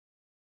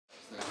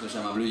Esto se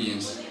llama Blue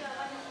Jeans.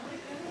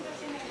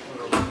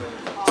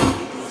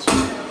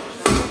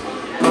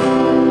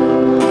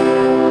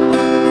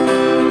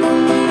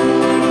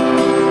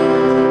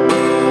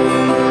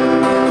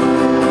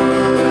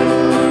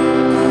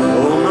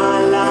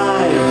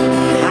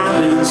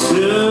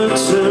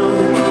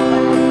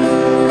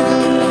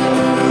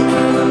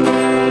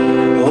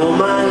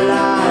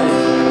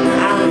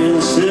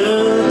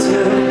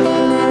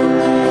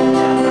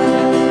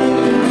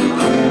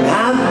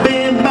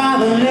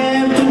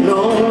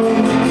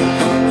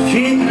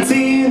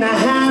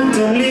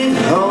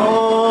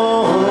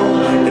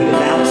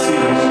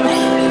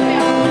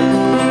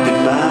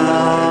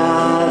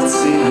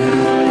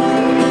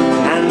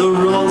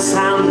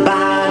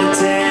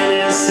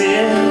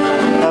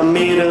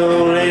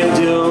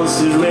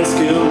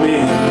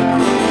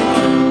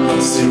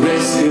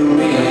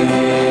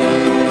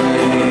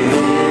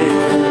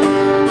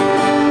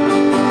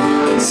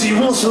 She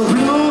wants a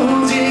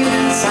blue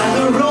jeans and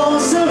the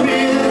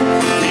Rosary.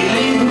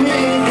 Believe me,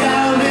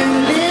 God will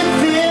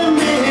live in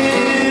me.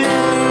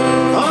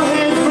 All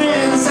her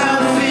friends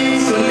have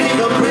things a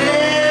little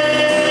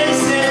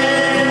crazy.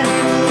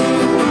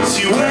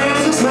 She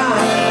wears a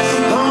smile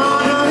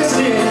on her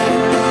skin.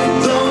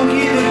 Don't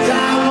give a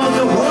damn what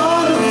the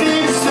world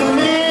thinks to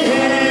me.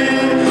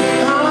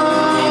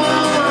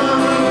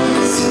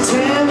 She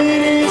tell me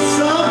it's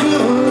so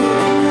good.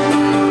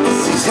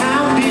 She's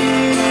happy.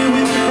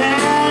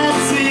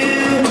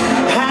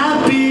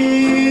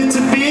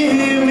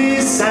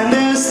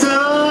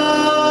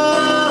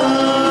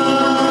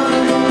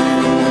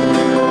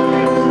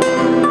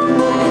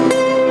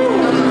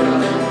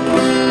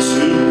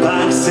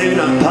 In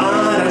a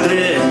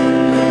party,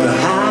 the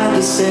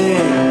hudson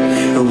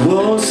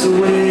walks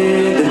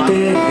away the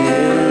day,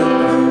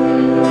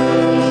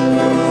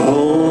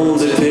 all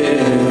the day.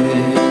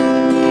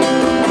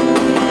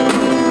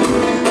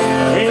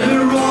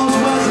 Every rose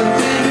was a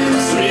baby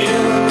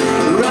stream,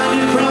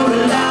 running from the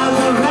love,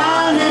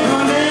 running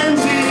from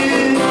empty.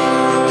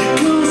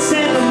 You could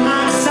send the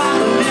marks out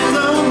the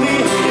little me,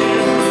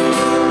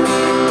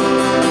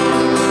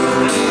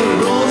 and the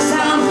rose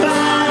out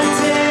by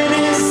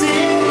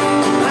Tennessee.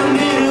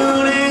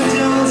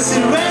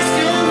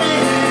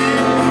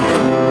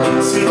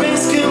 She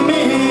rescued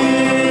me.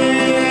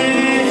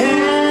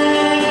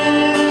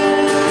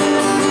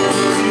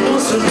 She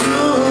wants a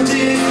blue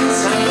jeans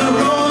and the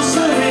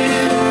Rosary.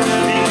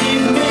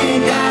 Believe me,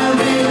 God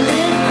will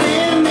live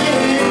in me.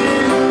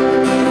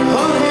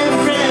 All her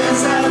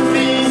friends have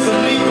things a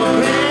little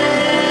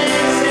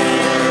crazy.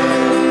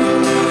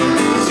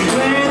 She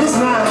wears a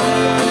smile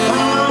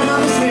on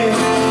her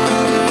face.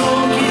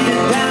 Don't keep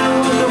it down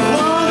with the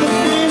one that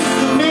thinks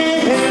to me.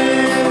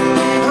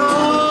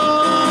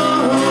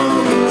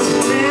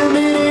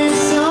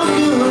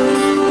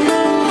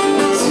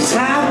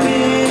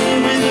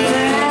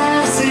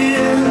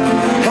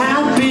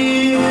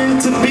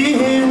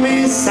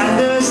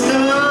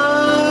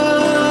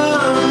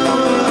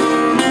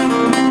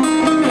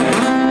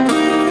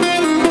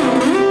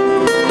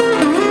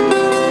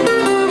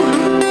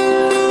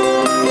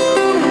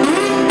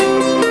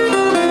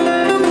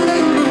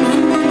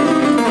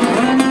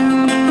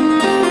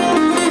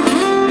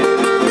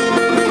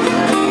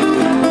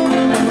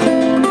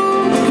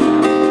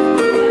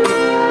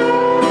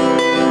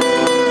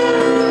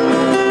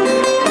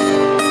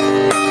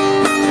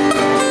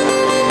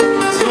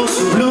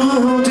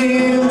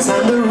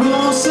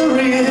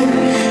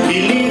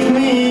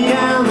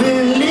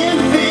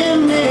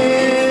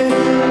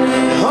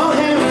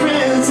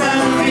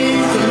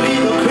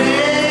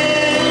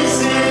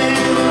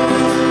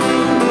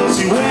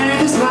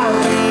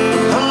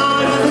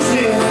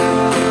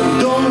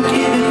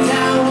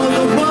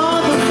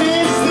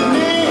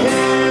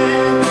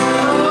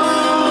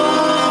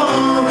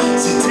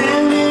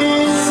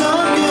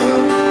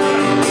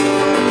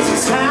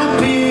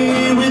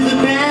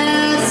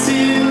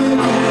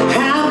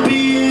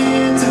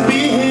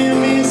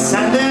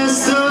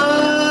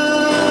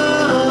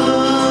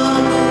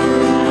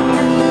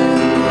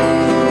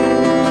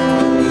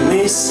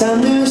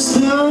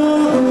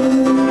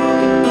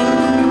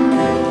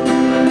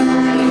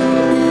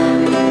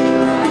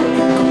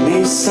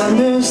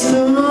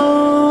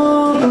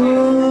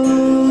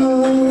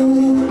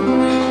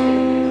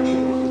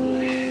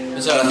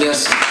 Muchas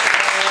gracias.